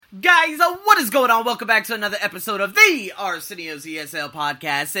Guys, what is going on? Welcome back to another episode of the Arsenio's ESL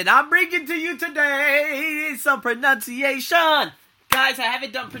podcast, and I'm bringing to you today some pronunciation. Guys, I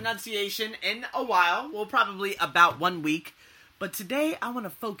haven't done pronunciation in a while, well, probably about 1 week, but today I want to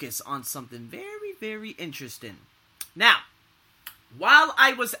focus on something very, very interesting. Now, while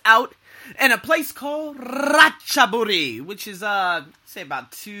I was out in a place called Ratchaburi, which is, say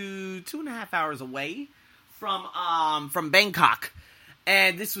about two and a half hours away from Bangkok.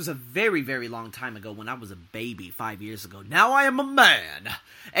 And this was a very, very long time ago when I was a baby 5 years ago. Now I am a man.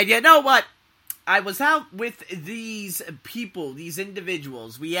 And you know what? I was out with these people, these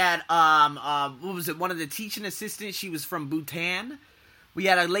individuals. We had, what was it? One of the teaching assistants. She was from Bhutan. We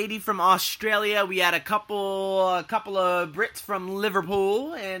had a lady from Australia. We had a couple of Brits from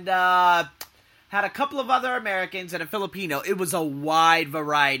Liverpool. And, had a couple of other Americans and a Filipino. It was a wide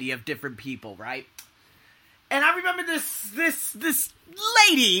variety of different people, right? And I remember this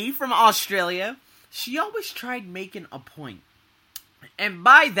lady from Australia, she always tried making a point. And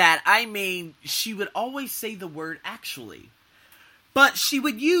by that, I mean, she would always say the word actually. But she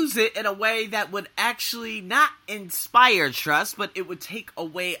would use it in a way that would actually not inspire trust, but it would take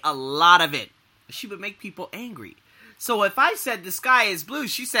away a lot of it. She would make people angry. So if I said the sky is blue,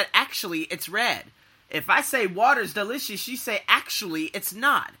 she said, actually, it's red. If I say water's delicious, she say, actually, it's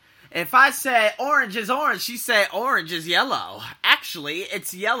not. If I say orange is orange, she say orange is yellow. Actually,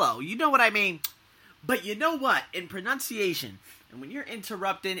 it's yellow. You know what I mean? But you know what? In pronunciation, and when you're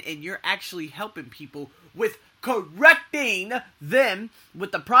interrupting and you're actually helping people with correcting them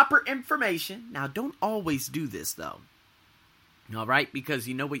with the proper information. Now, don't always do this, though. All right? Because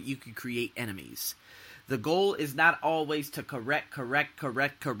you know what? You can create enemies. The goal is not always to correct,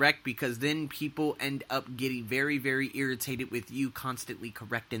 because then people end up getting very, very irritated with you constantly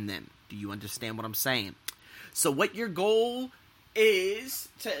correcting them. Do you understand what I'm saying? So what your goal is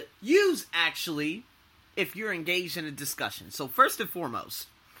to use, actually, if you're engaged in a discussion. So first and foremost,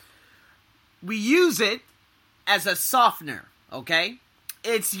 we use it as a softener, okay?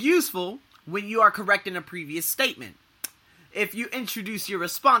 It's useful when you are correcting a previous statement. If you introduce your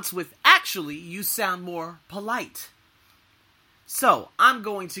response with actually, you sound more polite. So, I'm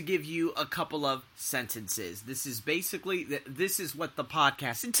going to give you a couple of sentences. This is what the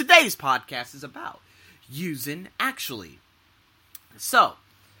podcast, in today's podcast, is about. Using actually. So,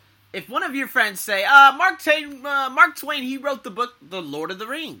 if one of your friends say, Mark Twain, he wrote the book, The Lord of the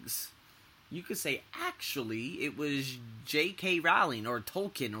Rings. You could say, actually, it was J.K. Rowling or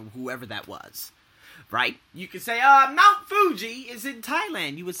Tolkien or whoever that was. Right? You could say, Mount Fuji is in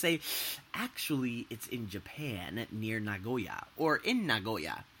Thailand. You would say, actually, it's in Japan, near Nagoya, or in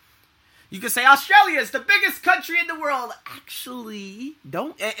Nagoya. You could say, Australia is the biggest country in the world. Actually,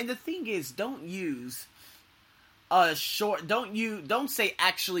 and the thing is, don't say,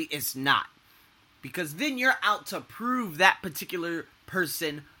 actually, it's not. Because then you're out to prove that particular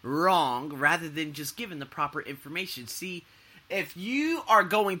person wrong, rather than just giving the proper information. See, if you are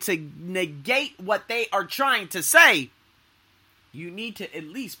going to negate what they are trying to say, you need to at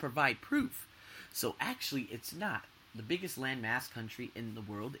least provide proof. So actually, it's not. The biggest landmass country in the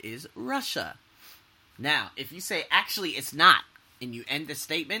world is Russia. Now, if you say, actually, it's not, and you end the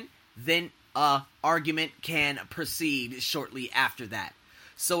statement, then an argument can proceed shortly after that.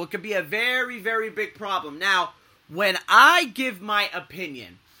 So it could be a very, very big problem. Now, when I give my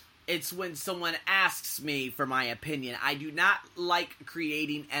opinion, it's when someone asks me for my opinion. I do not like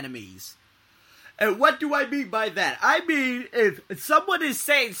creating enemies. And what do I mean by that? I mean, if someone is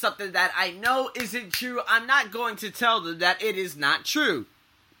saying something that I know isn't true, I'm not going to tell them that it is not true.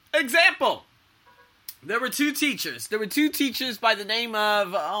 Example. There were two teachers. There were two teachers by the name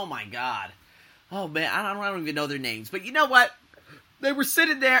of, oh my God. Oh man, I don't even know their names. But you know what? They were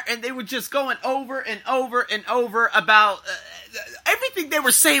sitting there and they were just going over and over and over about everything they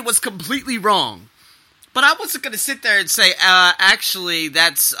were saying was completely wrong. But I wasn't going to sit there and say, actually,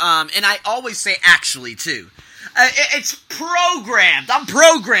 that's, and I always say actually too. It's programmed. I'm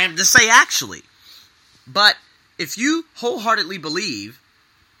programmed to say actually. But if you wholeheartedly believe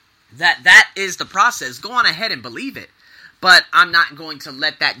that is the process, go on ahead and believe it. But I'm not going to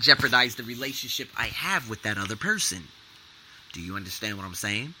let that jeopardize the relationship I have with that other person. Do you understand what I'm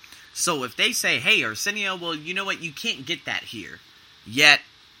saying? So if they say, hey, Arsenio, well, you know what? You can't get that here. Yet,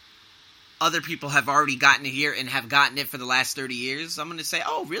 other people have already gotten it here and have gotten it for the last 30 years. I'm going to say,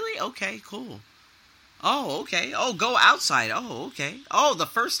 oh, really? Okay, cool. Oh, okay. Oh, go outside. Oh, okay. Oh, the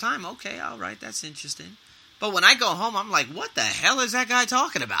first time. Okay, all right. That's interesting. But when I go home, I'm like, what the hell is that guy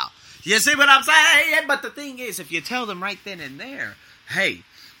talking about? You see what I'm saying? But the thing is, if you tell them right then and there, hey,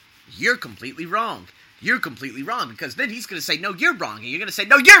 you're completely wrong. you're completely wrong, because then he's going to say, no, you're wrong, and you're going to say,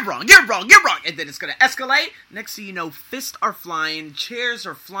 no, you're wrong, you're wrong, you're wrong, and then it's going to escalate. Next thing you know, fists are flying, chairs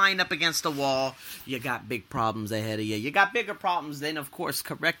are flying up against the wall. You got big problems ahead of you. You got bigger problems than, of course,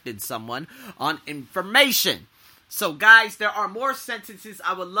 corrected someone on information. So, guys, there are more sentences.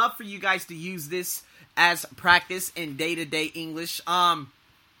 I would love for you guys to use this as practice in day-to-day English.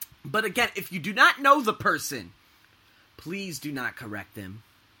 But again, if you do not know the person, please do not correct them.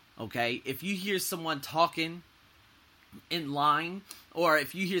 Okay, if you hear someone talking in line, or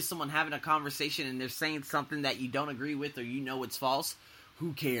if you hear someone having a conversation and they're saying something that you don't agree with or you know it's false,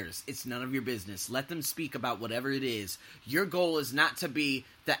 who cares? It's none of your business. Let them speak about whatever it is. Your goal is not to be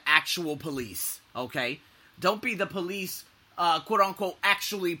the actual police, okay? Don't be the police, quote-unquote,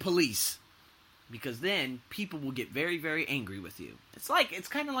 actually police, because then people will get very, very angry with you. It's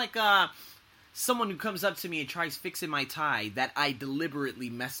kind of like, someone who comes up to me and tries fixing my tie that I deliberately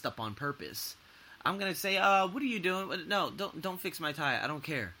messed up on purpose. I'm going to say, what are you doing? No, don't fix my tie. I don't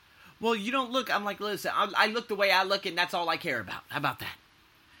care. Well, you don't look. I'm like, listen, I look the way I look, and that's all I care about. How about that?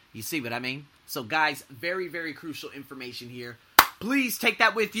 You see what I mean? So, guys, very, very crucial information here. Please take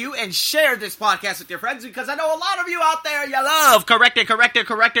that with you and share this podcast with your friends, because I know a lot of you out there, you love correct it,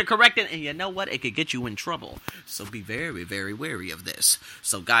 and you know what? It could get you in trouble. So be very, very wary of this.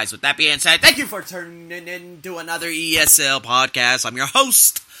 So, guys, with that being said, thank you for turning in to another ESL podcast. I'm your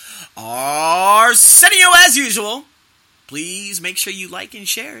host, Arsenio, as usual. Please make sure you like and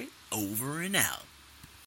share it. Over and out.